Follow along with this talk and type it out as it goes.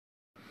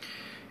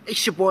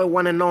It's your boy,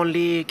 one and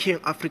only King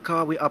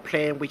Africa. We are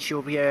playing with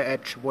you here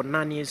at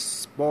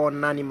Bonani's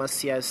Bonani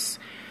Masias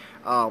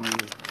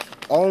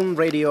on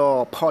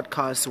radio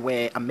podcast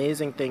where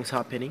amazing things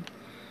happening.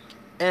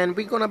 And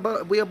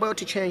we're about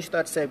to change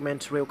that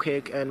segment real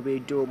quick, and we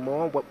do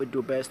more what we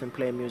do best in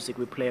playing music.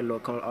 We play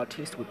local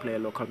artists, we play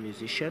local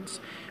musicians.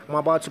 I'm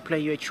about to play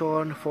you a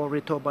tune for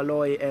Rito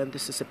Baloy, and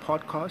this is a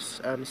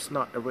podcast, and it's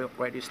not a real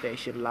radio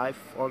station live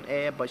on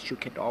air, but you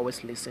can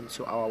always listen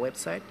to our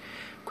website.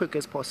 Quick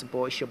as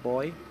possible, it's your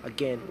boy.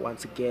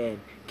 Once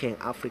again, King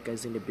Africa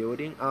is in the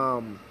building.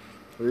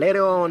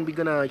 Later on, we're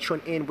gonna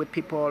tune in with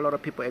people, a lot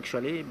of people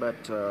actually, but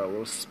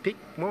we'll speak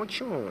more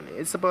tune.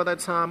 It's about that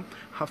time,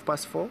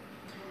 4:30.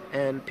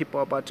 And people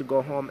are about to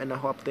go home, and I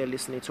hope they're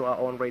listening to our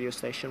own radio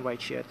station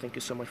right here. Thank you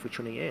so much for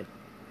tuning in.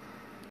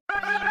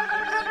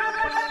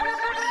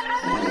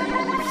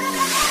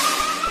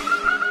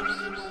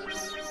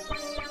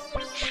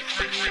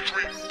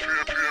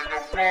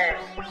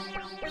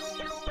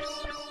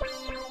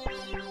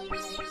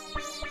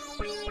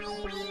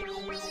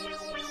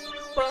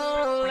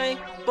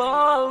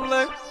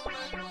 Ballin'.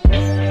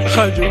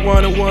 I just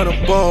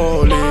wanna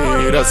ball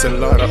it. That's a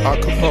lot of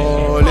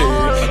alcohol.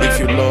 If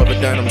you love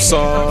it, then I'm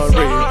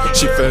sorry.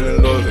 She fell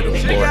in love with a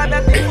boy.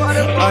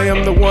 I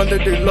am the one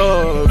that they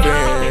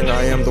loving.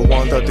 I am the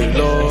one that they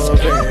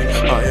loving.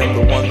 I am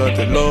the one that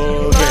they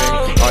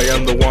loving. I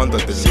am the one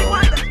that they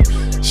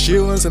loving. She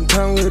wants some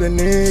time with a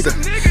nigga.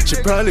 She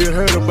probably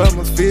heard about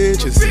my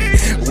features.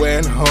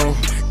 Went home,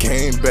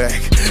 came back.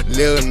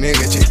 Little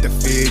nigga, check the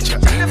feature.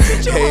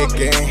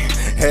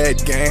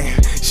 Head gang.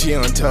 She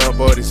on top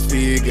of these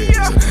figures.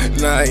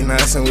 Nah, I ain't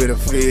messing with the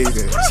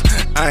figures.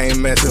 I ain't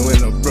messing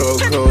with no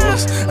broke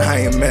hoes.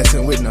 I ain't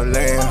messing with no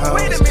land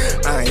hoes.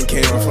 I ain't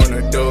came from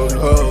the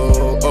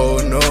dodo. Oh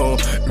no,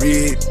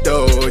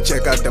 Rito,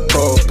 check out the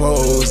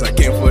popos. I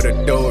came for the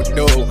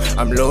dodo.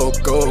 I'm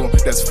loco,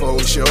 that's for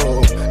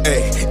sure.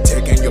 Hey,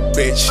 taking your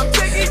bitch,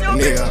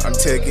 nigga. I'm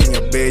taking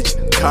your bitch.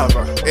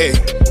 Cover, hey,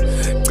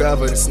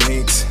 cover the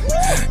sneaks.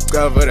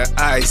 Cover the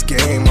ice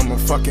game, I'm a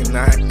fucking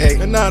night, ayy.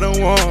 And I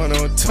don't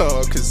wanna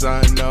talk, cause I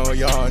know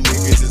y'all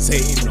niggas is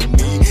hating on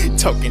me,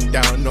 talking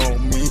down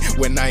on me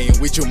when I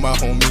ain't with you, my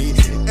homie.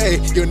 Ayy,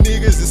 your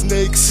niggas is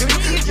snakes,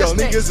 y'all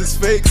niggas is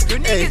fakes.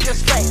 Ayy,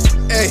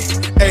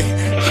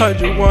 I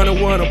just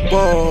wanna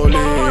ball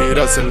it.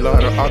 That's a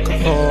lot of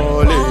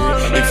alcohol.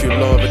 If you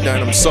love it,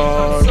 then I'm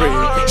sorry.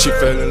 She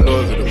fell in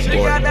love with a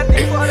boy.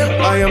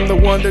 I am the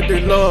one that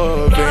they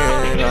loving.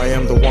 I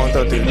am the one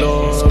that they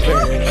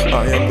loving.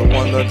 I am the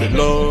one that they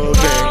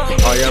loving.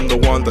 I am the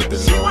one that they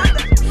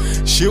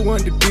loving. She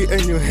want to be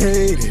and you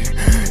hate it.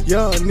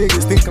 Y'all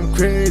niggas think I'm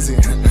crazy.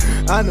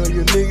 I know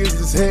you niggas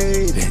is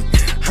hating.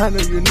 I know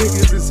you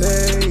niggas is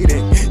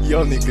hating.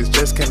 Y'all niggas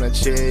just cannot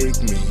shake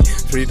me.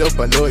 Freed up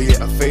a lawyer,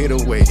 I fade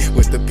away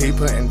with the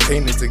paper and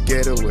painted to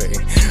get away.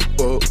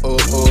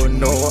 Oh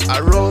no,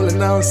 I roll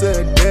an ounce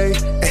a day.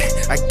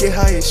 I get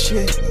high as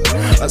shit.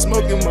 I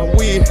smoking my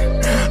weed.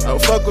 I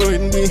fuck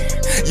with me.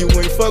 You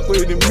ain't fuck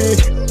with me.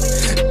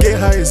 Get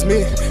high as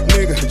me,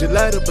 nigga. Just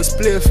light up a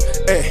spliff.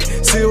 Hey,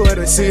 see what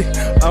I see?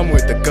 I'm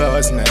with the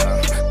gods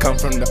now. Come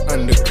from the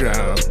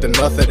underground, the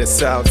north and the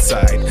south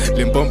side.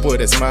 Limbombo,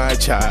 that's my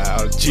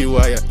child.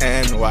 GYNY,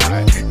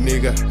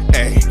 nigga.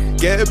 Hey,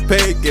 get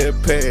paid.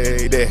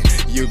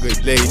 You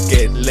get laid,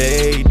 get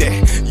laid.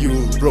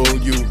 You roll,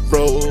 you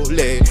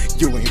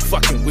ain't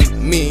fucking with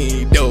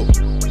me, though.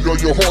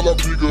 Yo, hold up,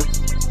 nigga.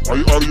 Are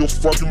you out of your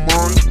fucking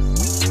mind?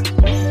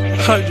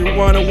 I just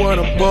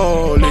wanna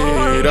ball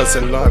it. That's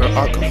a lot of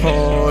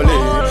alcohol.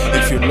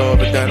 If you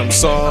love it, then I'm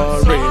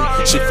sorry.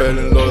 She fell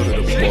in love with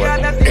a boy.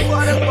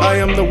 I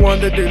am the one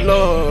that they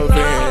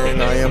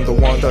loving. I am the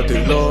one that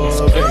they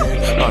loving.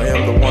 I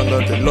am the one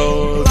that they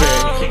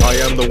loving. I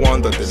am the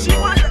one that they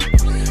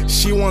loving.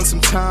 She wants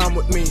some time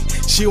with me.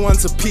 She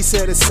wants a piece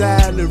of the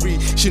salary.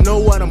 She know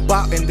what I'm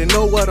bout and they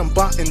know what I'm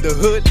bout in the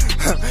hood.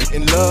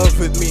 In love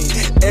with me.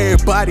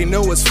 Everybody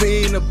know what's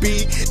finna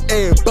be.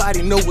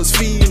 Everybody know what's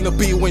finna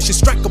be. When she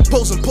strike a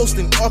pose and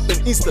posting up in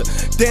Insta.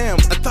 Damn,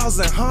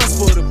 1,000 hands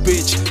for the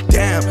bitch.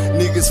 Damn,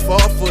 niggas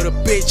fall for the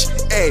bitch.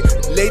 Hey,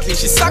 lately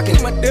she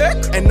sucking my dick.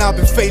 And I've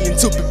been failing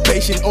to be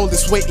patient. All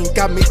this waiting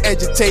got me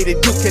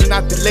agitated. You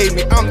cannot delay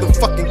me. I'm the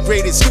fucking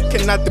greatest. You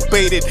cannot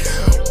debate it.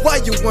 Why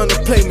you wanna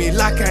play me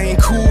like I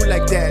ain't cool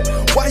like that?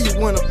 Why you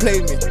wanna play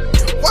me?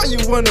 Why you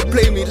wanna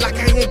play me like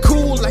I ain't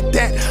cool like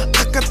that?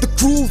 I got the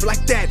groove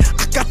like that.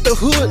 I got the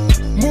hood.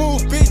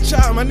 Move, bitch,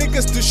 my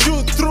niggas to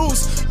shoot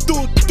throughs. Do.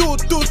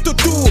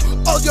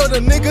 All your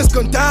other niggas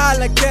gon' die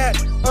like that.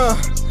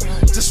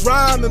 Just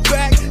rhyming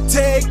back,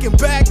 taking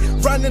back,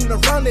 running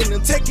around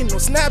and taking no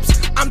snaps.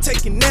 I'm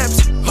taking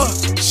naps.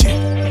 Shit.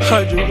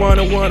 I just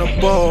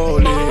wanna ball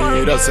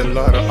it. That's a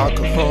lot of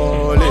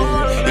alcohol.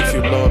 If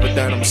you love it,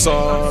 then I'm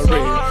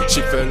sorry.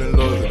 She fell in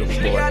love with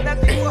a boy.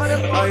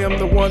 I am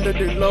the one that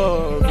they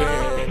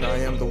loving. I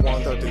am the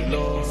one that they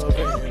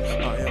loving.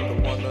 I am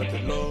the one that they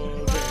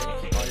loving.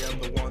 I am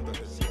the one that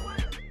they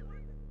loving.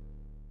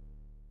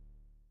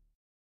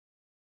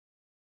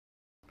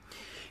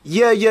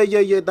 Yeah.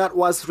 That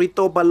was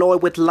Rito Baloy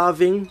with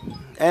Loving.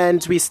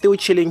 And we're still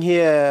chilling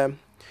here.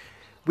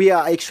 We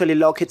are actually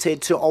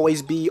located to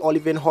always be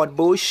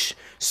Olivenhoutbush,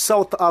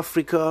 South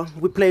Africa.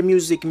 We play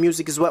music.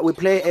 Music is what we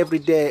play every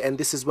day, and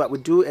this is what we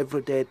do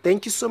every day.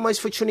 Thank you so much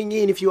for tuning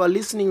in. If you are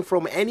listening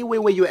from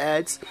anywhere where you're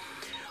at,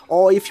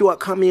 or if you are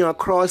coming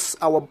across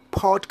our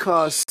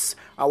podcast,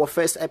 our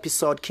first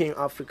episode, King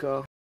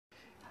Africa,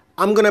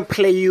 I'm gonna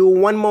play you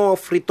one more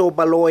of Rito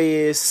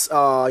Baloy's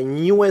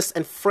newest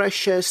and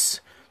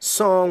freshest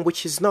song,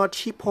 which is not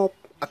hip-hop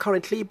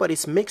currently, but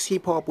it's mixed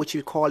hip-hop, which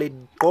we call it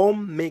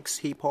Gom Mix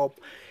Hip-Hop.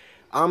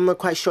 I'm not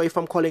quite sure if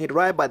I'm calling it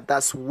right, but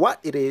that's what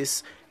it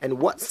is, and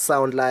what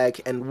sound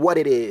like, and what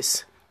it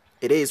is.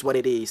 It is what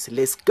it is.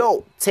 Let's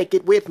go. Take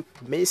it with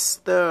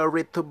Mr.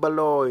 Rito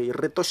Baloy,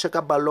 Rito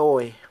Shaka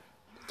Baloy.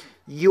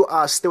 You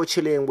are still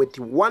chilling with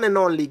the one and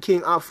only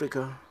King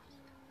Africa,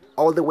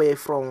 all the way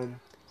from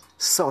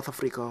South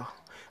Africa.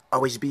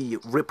 Always be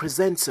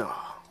representer.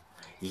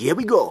 Here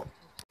we go.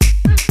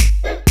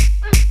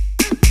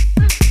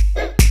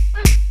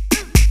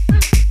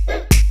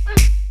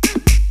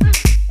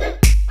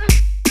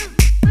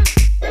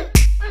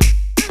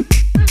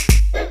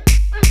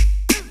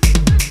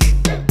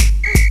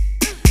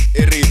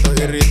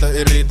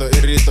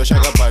 Irrito,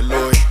 Shaka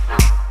Baloy,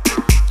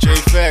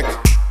 J-Fac,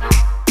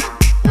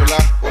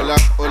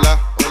 hola,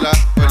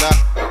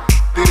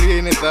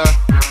 Tirinita.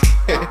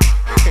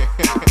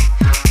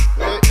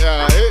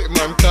 Ja,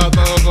 man gaat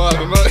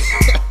allemaal, no?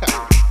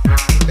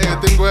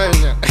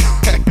 Tingwenya,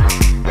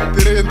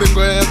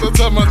 Tingwenya, tot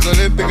sama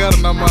zole tingar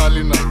na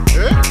mali na.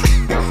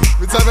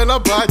 Mitsavela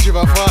baji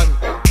vafana,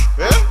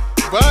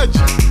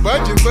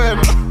 baji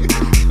ntsena.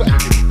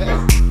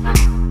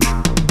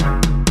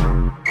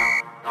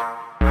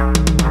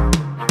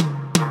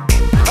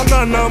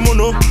 Angana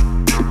muno,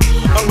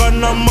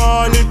 angana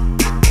mali,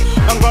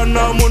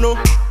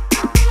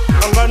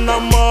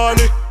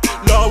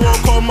 lawo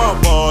koma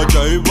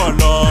baja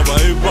ibalaba,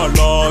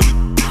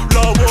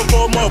 lawo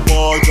koma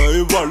baja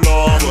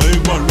ibalaba,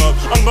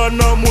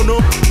 angana muno,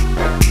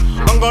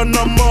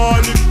 angana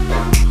mali,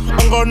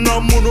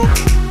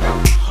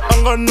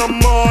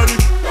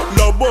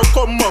 lawo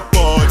koma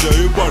baja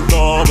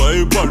ibalaba,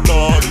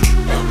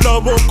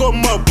 lawo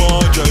koma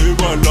baja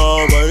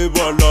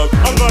ibalaba,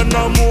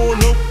 angana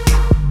muno.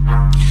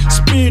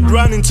 Speed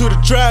running to the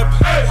trap,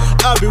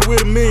 I be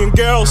with a million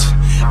girls.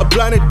 A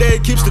blinded day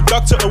keeps the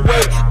doctor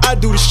away. I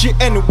do the shit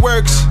and it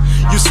works.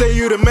 You say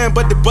you the man,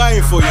 but they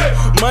buying for you.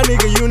 My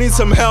nigga, you need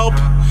some help.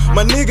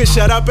 My nigga,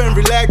 shut up and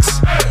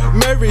relax.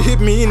 Mary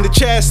hit me in the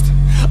chest.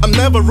 I'm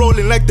never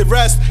rolling like the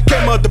rest.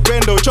 Came out the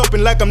bando,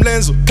 chopping like I'm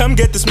Lenzo. Come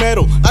get this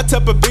medal. I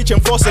tap a bitch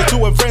and force her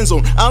to a friend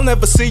zone. I'll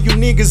never see you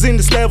niggas in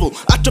this level.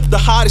 I drop the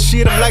hardest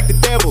shit, I'm like the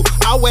devil.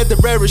 I wear the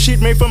rarest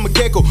shit made from a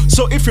gecko.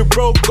 So if you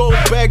broke, go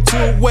back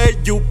to where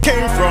you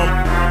came from.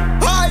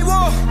 High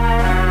war,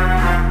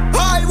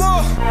 high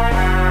war,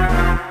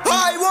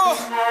 high war,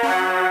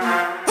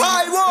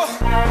 high war,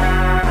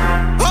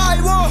 high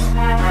war,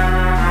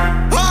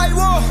 high war, high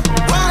war,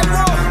 high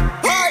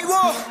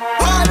war,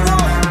 high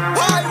war,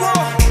 high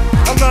war.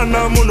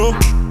 Angana muno,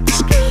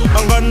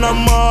 angana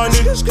mali,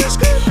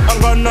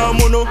 angana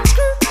muno,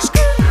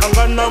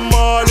 angana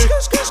mali.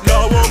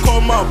 Lawo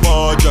koma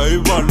baja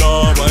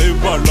ibalaba,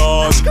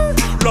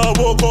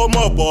 lawo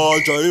koma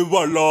baja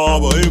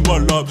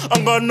ibalaba,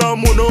 angana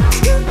muno,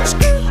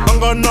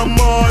 angana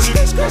mali,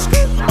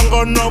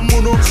 angana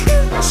muno,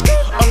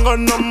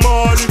 angana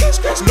mali.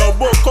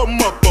 Lawo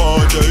koma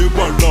baja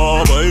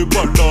ibalaba,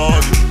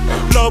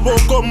 lawo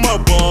koma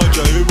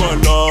baja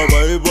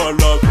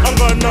ibalaba,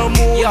 angana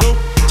muno.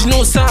 You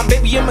know something,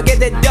 baby, I'ma get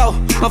that dough.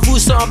 My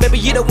food song, baby,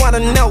 you don't wanna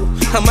know.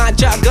 I might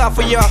job God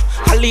for y'all.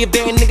 I live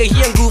there, nigga,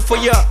 he ain't good for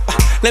y'all.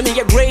 Let me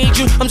upgrade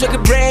you, I'm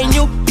talking brand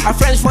new. Our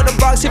friends for the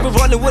box, if you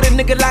running with a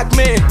nigga like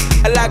me.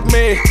 I like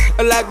me.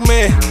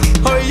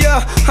 Oh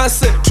yeah, I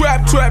said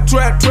trap.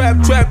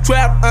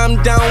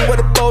 I'm down with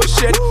the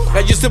bullshit. I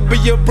used to be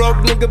a broke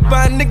nigga,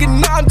 but nigga,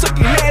 now I'm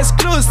talking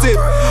exclusive.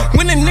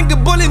 When a nigga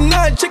bullet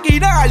nut, check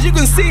it out, you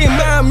can see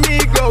my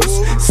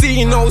amigos.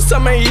 See, no,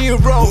 some a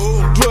hero.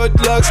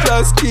 Drug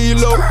slugs,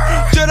 kilo.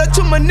 Shout out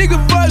to my nigga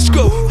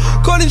Vasco.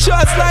 Calling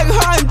shots like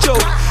Hancho.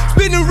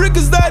 Spinning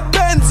riggers like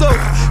Benzo.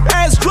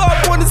 Ass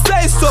drop, wanna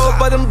say so.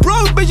 But I'm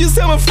broke, bitches,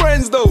 say my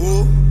friends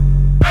though.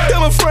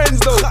 Tell my friends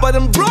though. But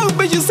I'm broke,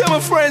 bitches, say my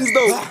friends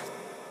though.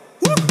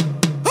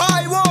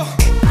 High war,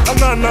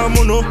 Angana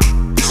muno,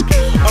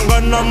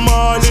 angana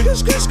mali,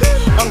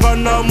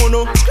 angana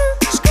muno,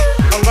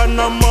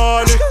 angana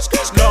mali.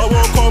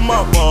 Lawo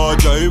koma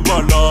baja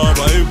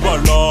ibalaba,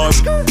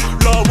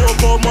 lawo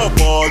koma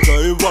baja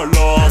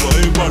ibalaba,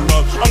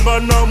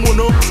 angana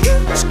muno,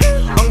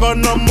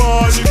 angana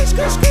mali,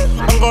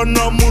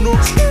 angana muno,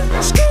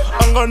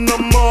 angana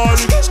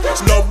mali.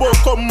 Lawo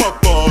koma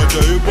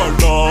baja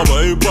ibalaba,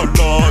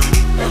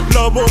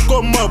 lawo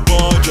koma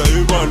baja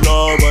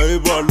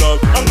ibalaba,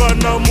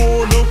 angana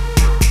muno.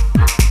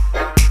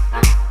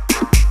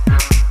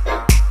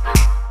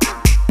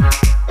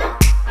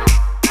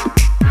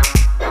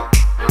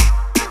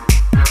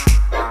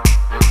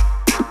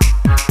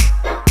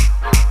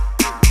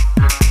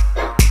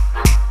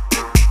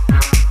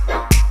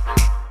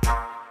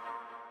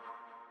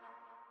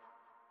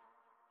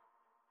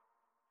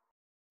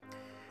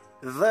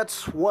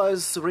 That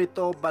was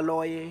Rito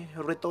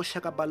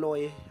Shaka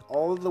Baloye,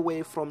 all the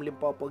way from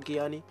Limpopo,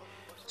 Guyana.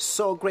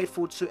 So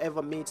grateful to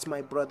ever meet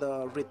my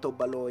brother Rito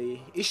Baloye.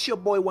 It's your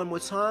boy one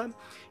more time,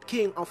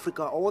 King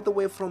Africa, all the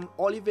way from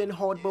Oliven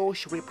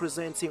Hardbush,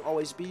 representing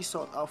OSB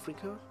South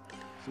Africa.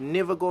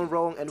 Never gone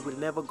wrong and will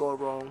never go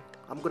wrong.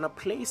 I'm gonna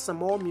play some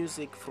more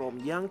music from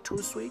Young Two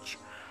Switch.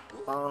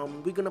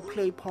 We're gonna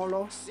play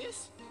Polo.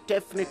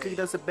 Definitely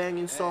there's a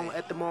banging song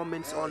at the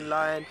moment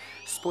online,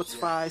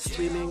 Spotify,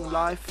 streaming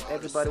live.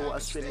 Everybody who are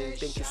streaming,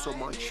 thank you so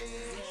much.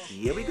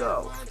 Here we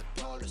go.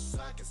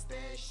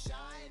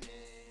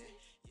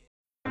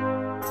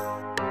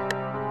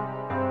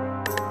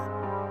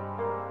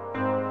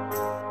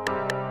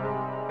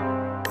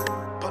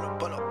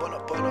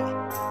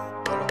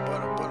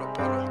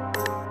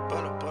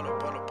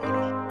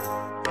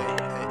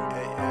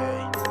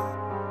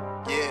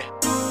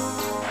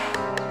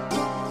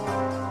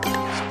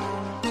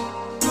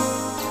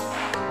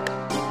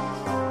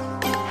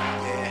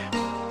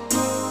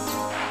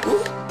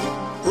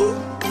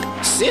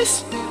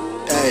 Sis?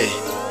 Hey,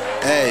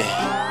 hey,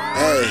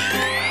 hey,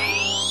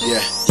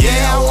 yeah.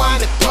 Yeah, I want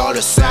the polo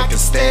so I can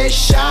stay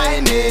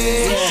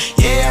shining.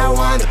 Yeah, I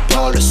want the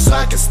polo so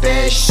I can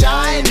stay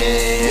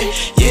shining.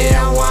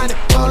 Yeah, I want the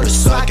polo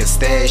so I can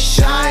stay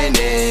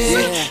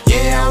shining.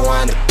 Yeah, I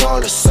want the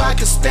polo so I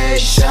can stay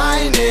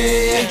shining.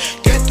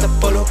 Get the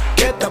polo,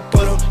 get the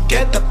polo,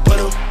 get the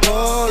polo,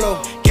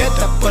 polo. Get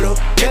the polo,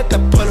 get the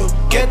polo,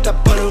 get the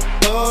polo,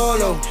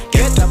 polo.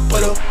 Get the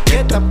polo,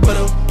 get the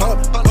polo,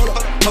 polo, polo,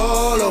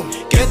 polo.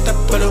 Get the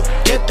polo,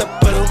 get the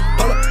polo,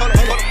 polo,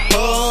 polo,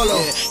 polo.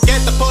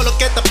 Get the polo,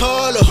 get the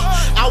polo.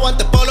 I want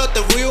the polo,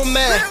 the real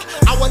man.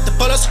 I want the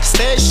polo so can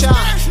stay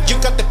shine. You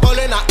got the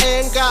polo in our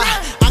anger.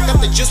 I got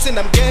the juice and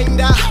I'm getting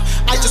that.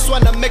 I just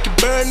wanna make it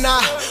burn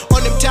now.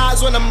 On them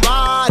tires when I'm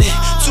riding.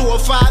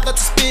 205,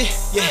 that's the speed.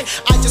 Yeah,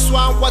 I just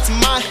want what's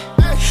mine.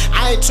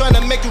 I ain't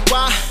tryna make it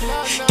right.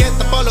 Get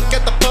the polo,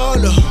 get the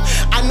polo.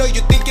 I know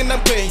you thinking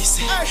I'm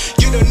crazy.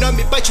 You don't know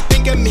me, but you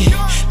think of me.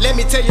 Let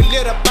me tell you a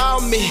little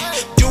about me.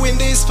 Doing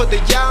this for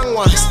the young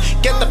ones.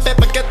 Get the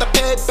paper, get the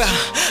paper.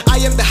 I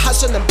am the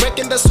hustle, I'm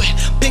breaking the sweat.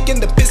 Picking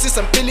the pieces,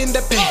 I'm feeling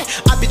the pain.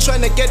 I be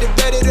trying to get it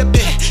ready to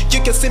pay.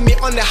 You can see me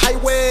on the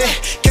highway.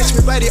 Catch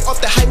me riding off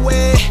the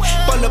highway.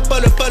 Polo,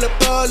 polo, polo,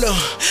 polo.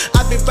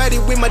 I be ready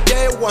with my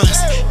day ones.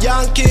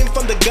 Young king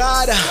from the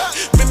gutter.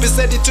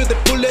 Representing to the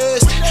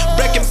fullest.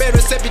 Breaking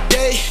barriers every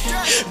day.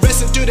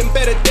 Racing to them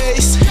better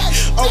days.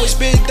 Always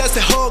be, that's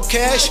the whole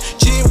cash.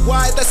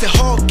 GY, that's the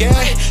whole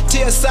gang.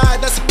 TSI,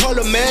 that's the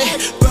polo man.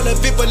 Brother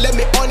people, let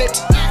me on it.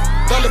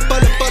 Polo,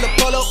 polo, polo,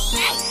 polo.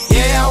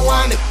 Yeah, I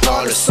want the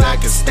polo so I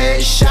can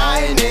stay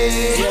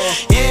shining.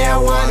 Yeah, I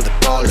want the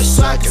polo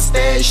so I can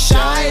stay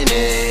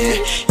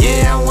shining.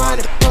 Yeah, I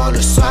want the polo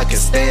so I can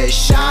stay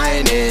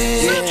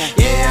shining.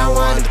 Yeah, I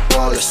want the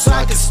polo so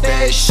I can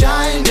stay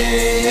shining.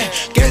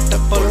 Get the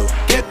polo,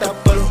 get the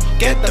polo,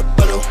 get the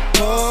polo,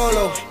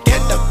 polo.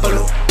 Get the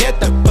polo, get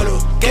the polo,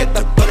 get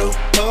the polo,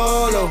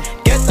 polo.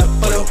 Get the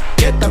polo,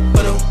 get the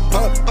polo,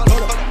 polo,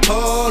 polo,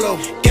 polo.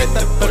 Get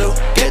the polo,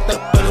 get the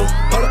polo,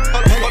 polo,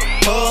 polo,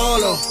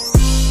 polo.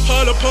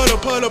 Polo, polo,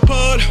 polo,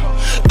 polo.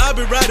 I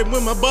be riding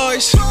with my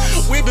boys.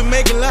 We been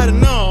making a lot of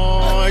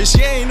noise.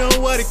 You ain't know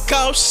what it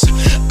costs.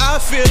 I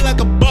feel like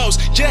a boss.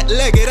 Jet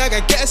legged, I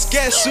got gas,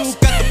 who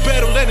got the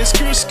pedal and it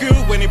screw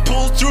when he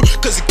pull through.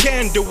 Cause he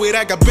can do it.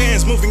 I got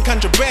bands moving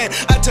contraband.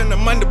 I turn the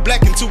Monday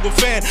black into a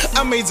fan.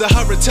 I made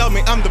Zahara tell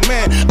me I'm the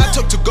man. I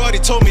talked to God, he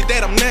told me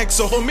that I'm next.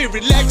 So homie,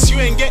 relax, you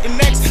ain't getting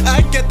next.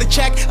 I get the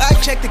check, I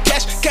check the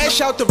cash.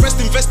 Cash out the rest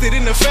invested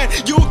in the fan.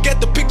 You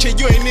get the picture,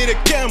 you ain't need a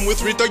cam.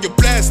 With Rito, you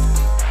blessed.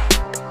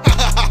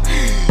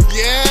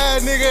 Yeah,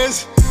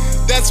 niggas,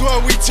 that's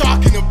what we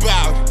talking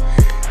about.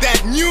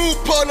 That new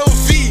Polo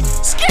V.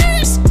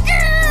 Skr,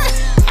 skr.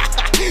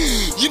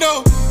 You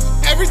know,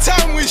 every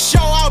time we show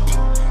up,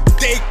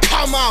 they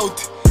come out.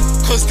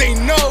 Cause they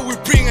know we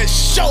bring a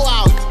show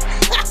out.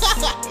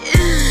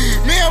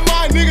 Me and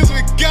my niggas,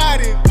 we got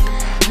it.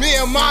 Me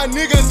and my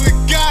niggas, we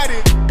got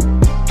it.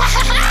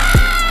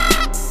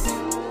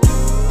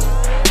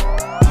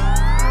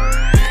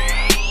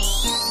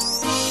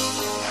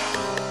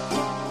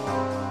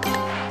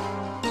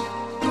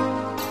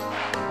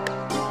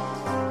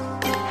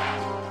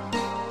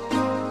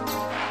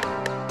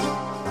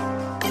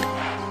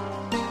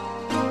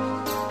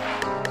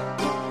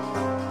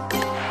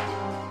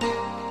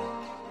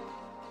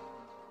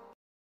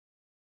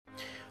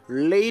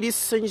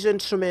 Ladies and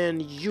gentlemen,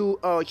 you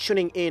are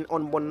tuning in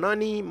on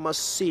Bonani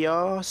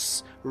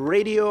Masias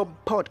Radio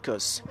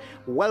Podcast.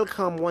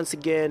 Welcome once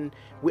again.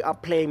 We are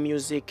playing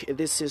music.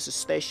 This is a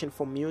station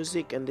for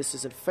music, and this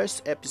is the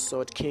first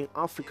episode, King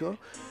Africa.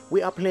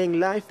 We are playing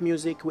live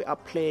music. We are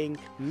playing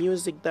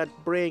music that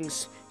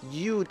brings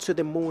you to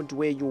the mood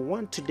where you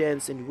want to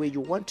dance and where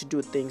you want to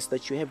do things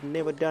that you have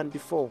never done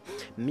before.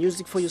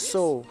 Music for your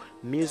soul,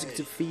 music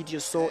to feed your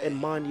soul and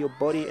mind, your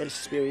body and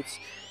spirits.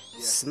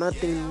 It's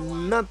nothing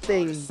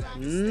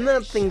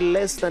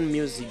less than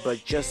music,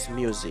 but just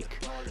music.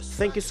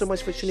 Thank you so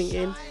much for tuning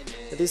in.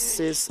 This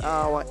is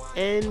our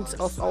end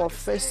of our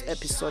first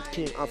episode,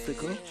 King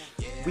Africa.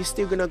 We're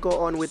still gonna go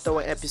on with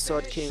our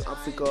episode, King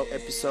Africa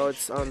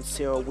episodes,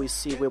 until we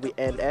see where we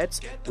end at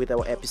with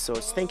our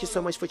episodes. Thank you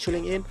so much for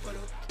tuning in.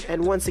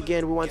 And once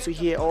again, we want to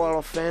hear all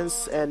our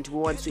fans, and we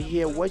want to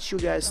hear what you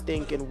guys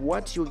think and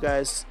what you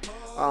guys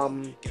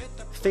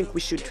think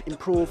we should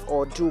improve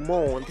or do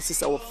more. This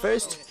is our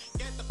first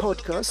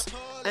podcast,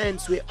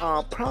 and we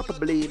are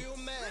probably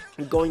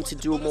going to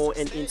do more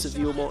and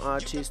interview more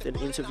artists and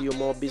interview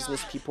more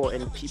business people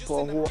and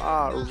people who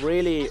are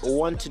really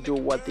want to do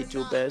what they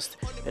do best,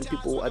 and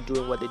people who are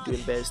doing what they're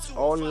doing best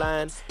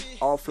online,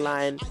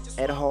 offline,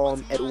 at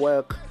home, at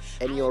work,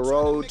 in your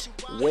road,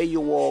 where you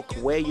walk,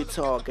 where you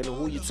talk, and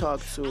who you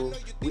talk to.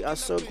 We are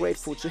so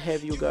grateful to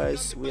have you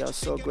guys. We are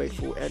so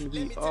grateful, and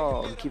we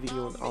are giving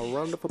you a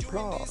round of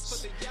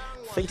applause.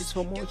 Thank you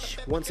so much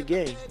once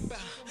again.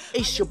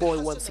 It's your boy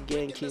once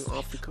again, King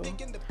Africa.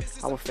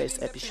 Our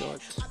first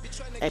episode.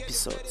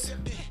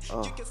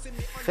 Oh,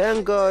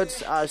 thank God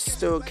I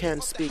still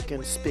can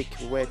speak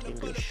red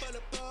English.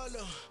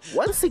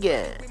 Once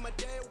again,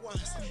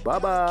 bye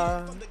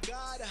bye.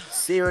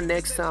 See you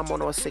next time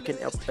on our second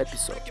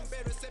episode.